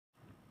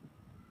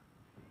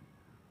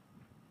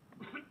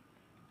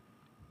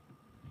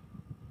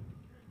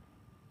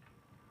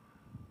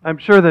I'm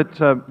sure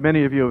that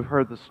many of you have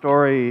heard the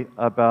story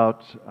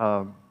about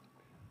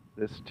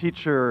this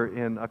teacher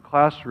in a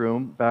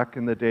classroom back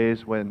in the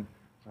days when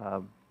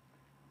um,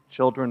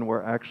 children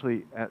were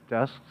actually at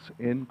desks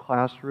in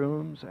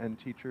classrooms and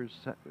teachers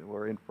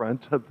were in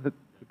front of the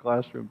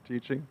classroom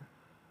teaching.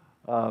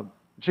 Uh,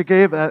 she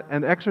gave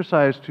an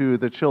exercise to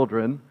the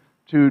children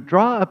to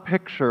draw a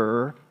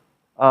picture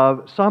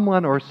of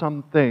someone or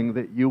something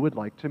that you would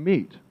like to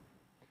meet.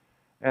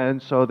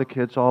 And so the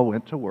kids all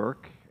went to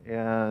work,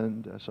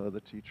 and so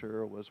the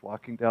teacher was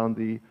walking down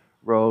the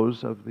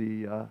rows of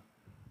the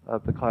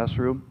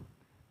classroom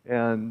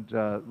and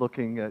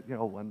looking at,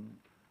 one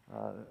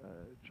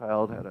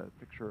child had a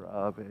picture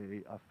of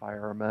a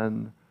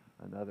fireman,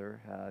 another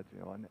had,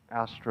 an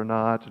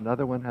astronaut,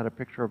 another one had a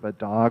picture of a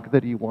dog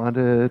that he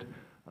wanted,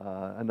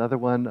 another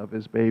one of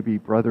his baby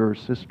brother or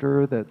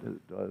sister that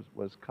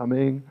was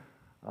coming.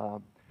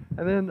 Um,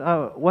 and then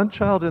one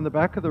child in the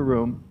back of the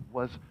room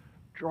was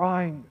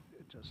drawing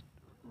just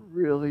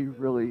really,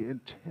 really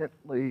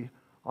intently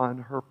on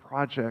her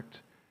project.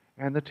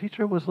 And the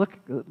teacher was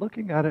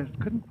looking at it,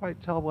 couldn't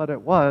quite tell what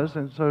it was.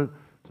 And so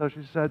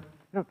she said,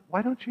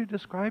 why don't you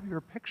describe your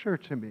picture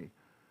to me?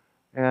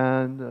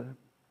 And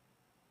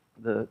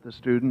the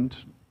student,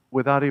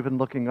 without even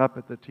looking up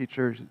at the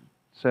teacher,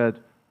 said,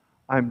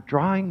 I'm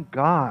drawing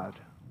God.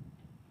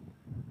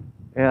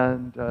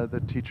 And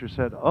the teacher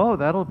said, oh,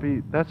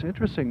 that's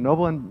interesting. No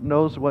one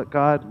knows what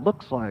God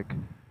looks like.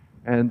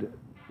 And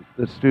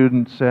the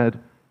student said,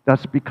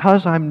 that's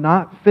because I'm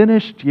not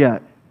finished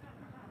yet.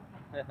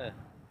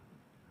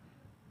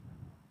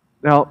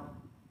 Now,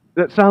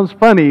 that sounds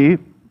funny,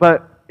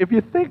 but if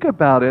you think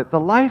about it, the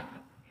life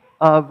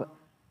of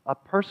a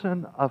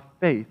person of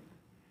faith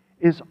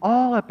is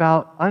all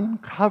about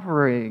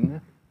uncovering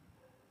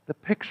the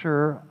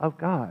picture of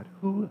God,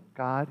 who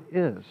God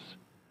is.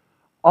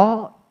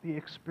 All the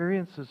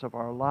experiences of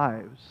our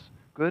lives,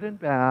 good and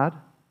bad,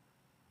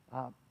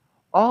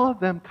 all of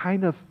them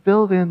kind of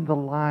fill in the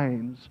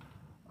lines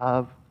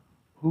of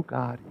who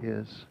God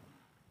is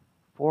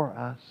for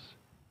us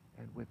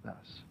and with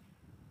us.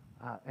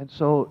 And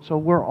so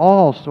we're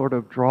all sort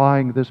of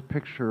drawing this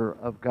picture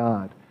of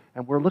God.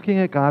 And we're looking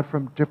at God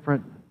from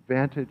different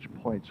vantage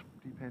points,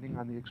 depending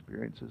on the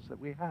experiences that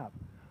we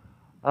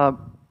have.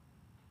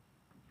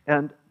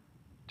 And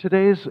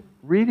today's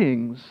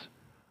readings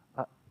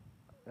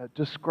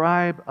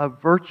describe a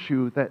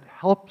virtue that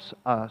helps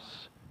us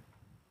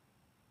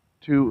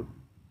to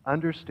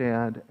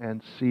understand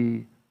and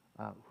see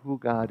who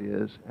God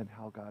is and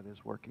how God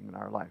is working in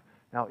our life.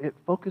 Now, it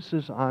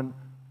focuses on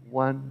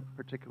one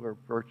particular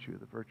virtue,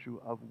 the virtue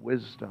of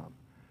wisdom.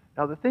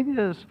 Now, the thing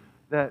is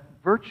that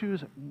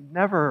virtues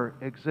never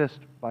exist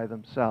by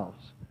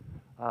themselves.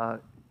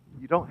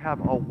 You don't have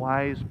a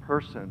wise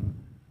person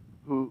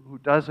who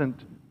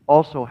doesn't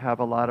also have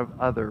a lot of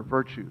other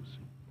virtues.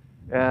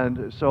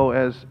 And so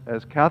as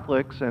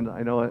Catholics, and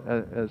I know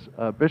as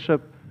a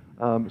bishop,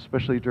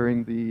 especially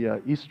during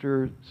the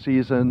Easter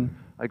season,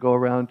 I go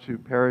around to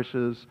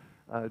parishes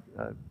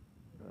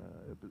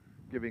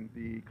giving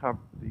the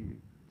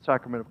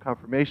sacrament of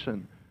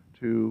confirmation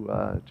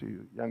to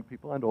young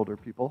people and older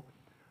people.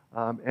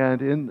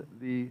 And in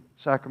the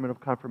sacrament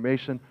of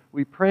confirmation,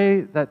 we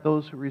pray that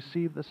those who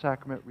receive the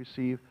sacrament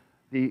receive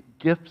the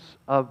gifts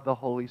of the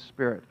Holy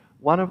Spirit.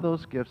 One of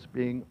those gifts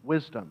being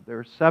wisdom. There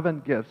are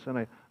 7 gifts, and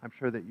I'm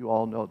sure that you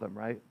all know them,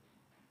 right?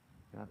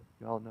 Yeah,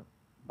 you all know.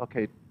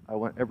 Okay, I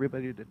want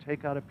everybody to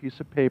take out a piece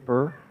of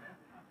paper,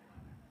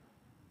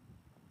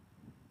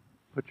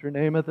 put your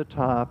name at the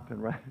top,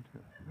 and write.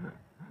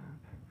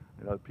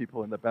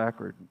 People in the back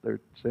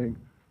they're saying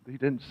he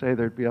didn't say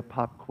there'd be a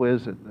pop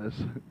quiz in this.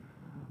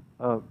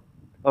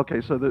 Okay,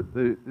 so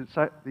the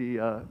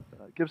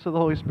gifts of the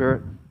Holy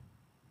Spirit: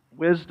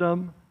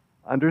 wisdom,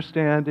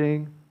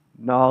 understanding,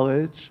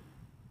 knowledge,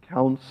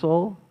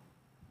 counsel,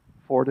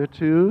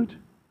 fortitude,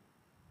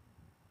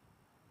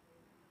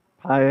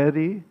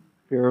 piety,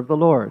 fear of the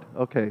Lord.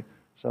 Okay,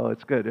 so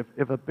it's good.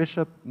 If a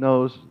bishop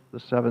knows the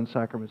 7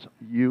 sacraments,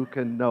 you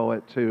can know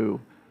it too.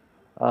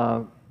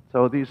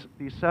 So these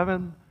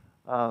 7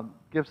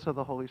 gifts of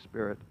the Holy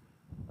Spirit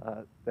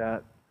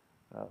that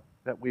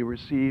we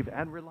receive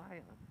and rely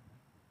on.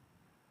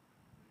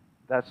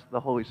 That's the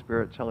Holy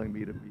Spirit telling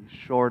me to be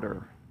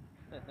shorter.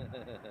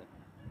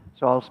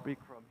 So I'll speak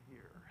from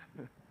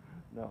here.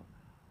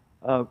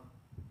 No.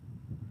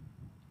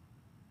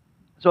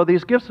 So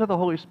these gifts of the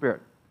Holy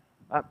Spirit.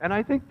 And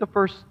I think the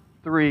first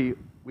 3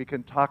 we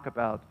can talk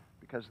about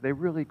because they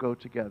really go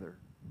together.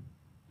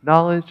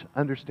 Knowledge,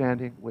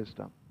 understanding,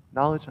 wisdom.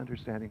 Knowledge,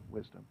 understanding,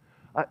 wisdom.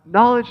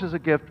 Knowledge is a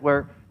gift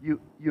where you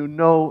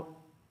know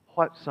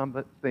what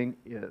something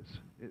is.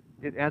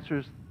 It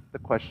answers the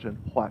question,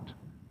 what?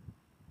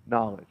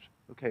 Knowledge.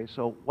 Okay,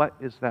 so what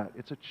is that?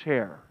 It's a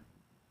chair.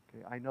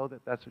 Okay, I know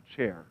that that's a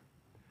chair.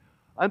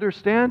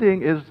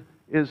 Understanding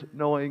is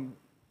knowing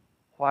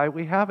why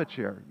we have a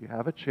chair. You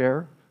have a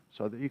chair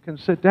so that you can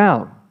sit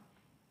down.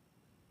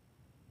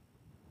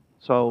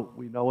 So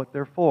we know what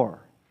they're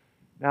for.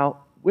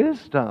 Now,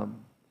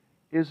 wisdom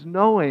is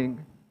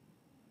knowing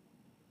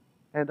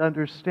and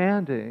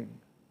understanding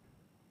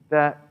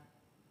that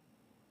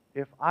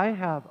if I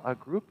have a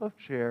group of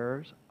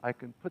chairs, I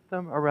can put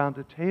them around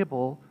a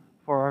table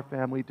for our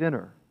family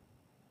dinner.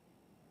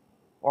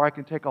 Or I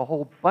can take a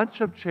whole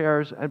bunch of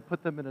chairs and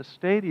put them in a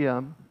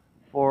stadium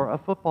for a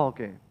football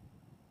game.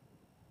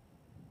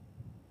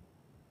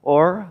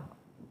 Or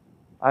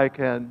I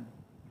can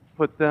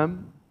put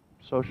them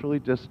socially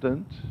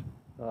distant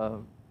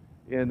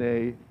in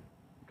a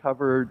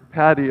covered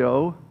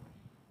patio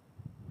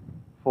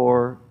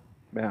for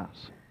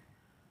Mass.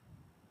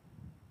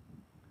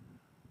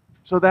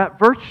 So that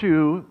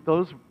virtue,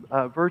 those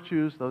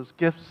virtues, those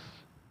gifts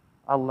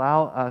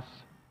allow us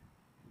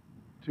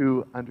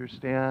to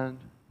understand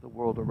the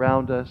world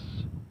around us.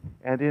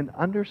 And in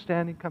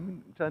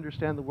coming to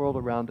understand the world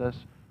around us,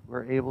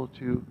 we're able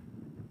to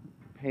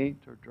paint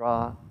or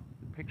draw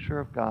the picture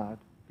of God,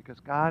 because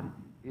God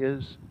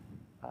is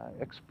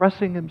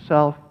expressing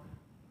Himself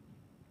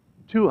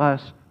to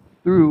us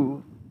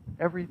through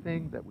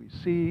everything that we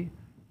see,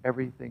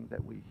 everything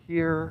that we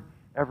hear,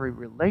 every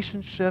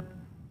relationship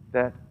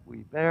that we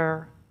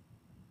bear,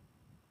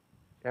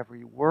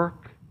 every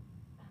work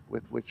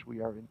with which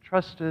we are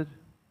entrusted,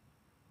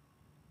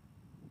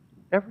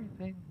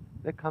 everything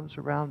that comes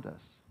around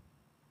us.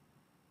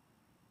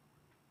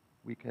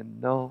 We can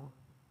know,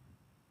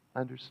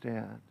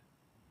 understand,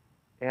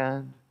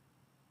 and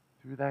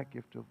through that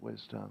gift of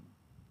wisdom,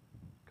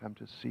 come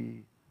to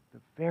see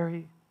the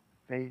very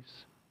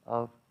face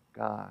of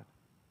God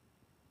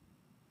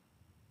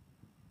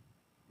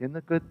in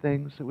the good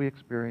things that we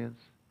experience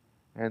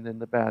and in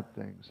the bad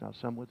things. Now,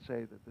 some would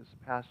say that this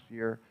past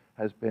year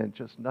has been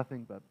just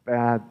nothing but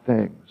bad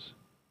things.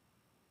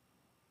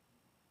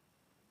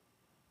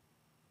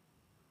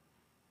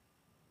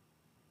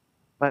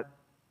 But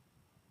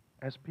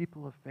as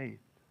people of faith,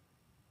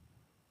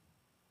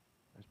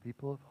 as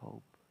people of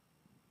hope,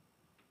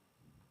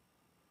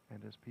 and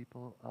as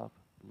people of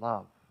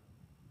love,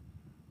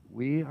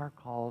 we are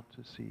called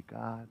to see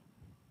God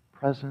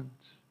present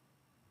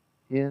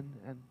in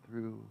and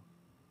through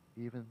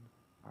even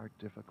our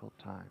difficult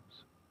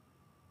times.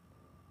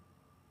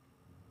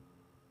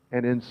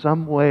 And in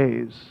some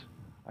ways,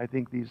 I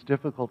think these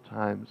difficult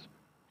times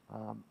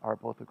are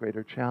both a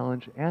greater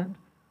challenge and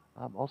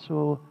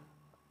also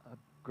a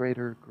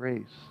greater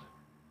grace,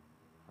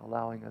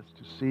 allowing us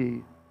to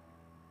see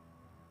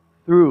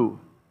through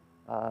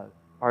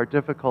our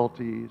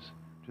difficulties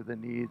to the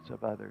needs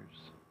of others,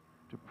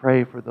 to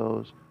pray for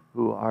those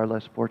who are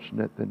less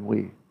fortunate than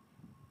we,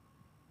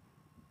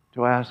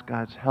 to ask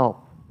God's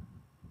help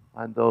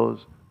on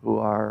those who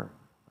are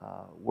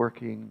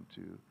working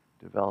to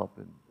develop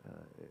an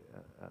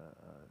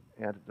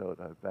antidote,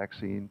 a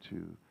vaccine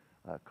to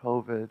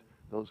COVID,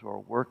 those who are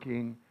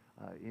working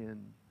in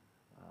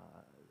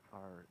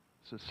our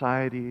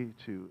society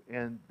to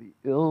end the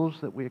ills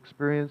that we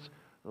experience,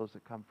 those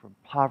that come from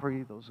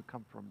poverty, those that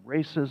come from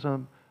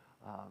racism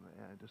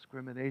and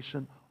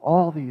discrimination,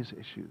 all these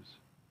issues.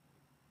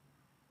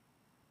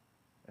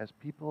 As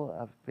people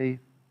of faith,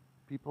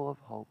 people of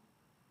hope,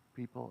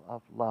 people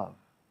of love,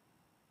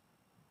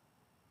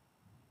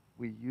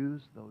 we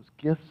use those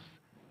gifts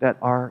that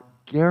are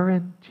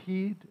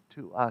guaranteed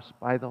to us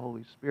by the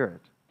Holy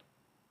Spirit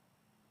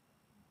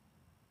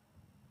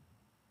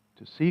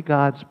to see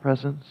God's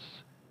presence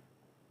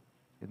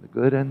in the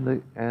good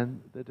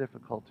and the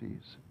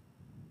difficulties,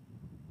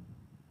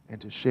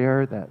 and to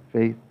share that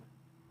faith,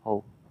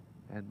 hope,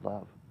 and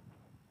love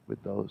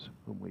with those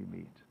whom we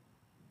meet.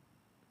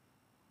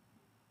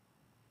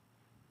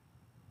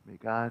 May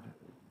God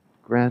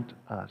grant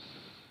us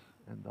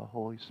and the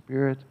Holy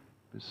Spirit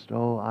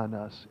bestow on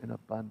us in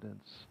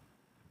abundance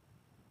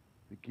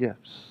the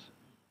gifts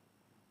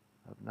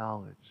of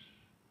knowledge,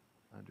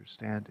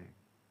 understanding,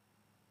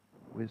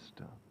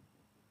 wisdom,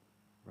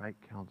 right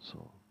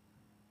counsel,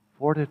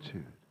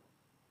 fortitude,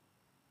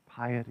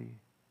 piety,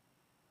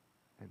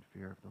 and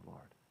fear of the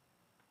Lord.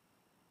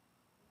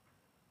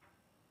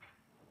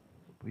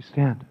 We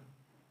stand.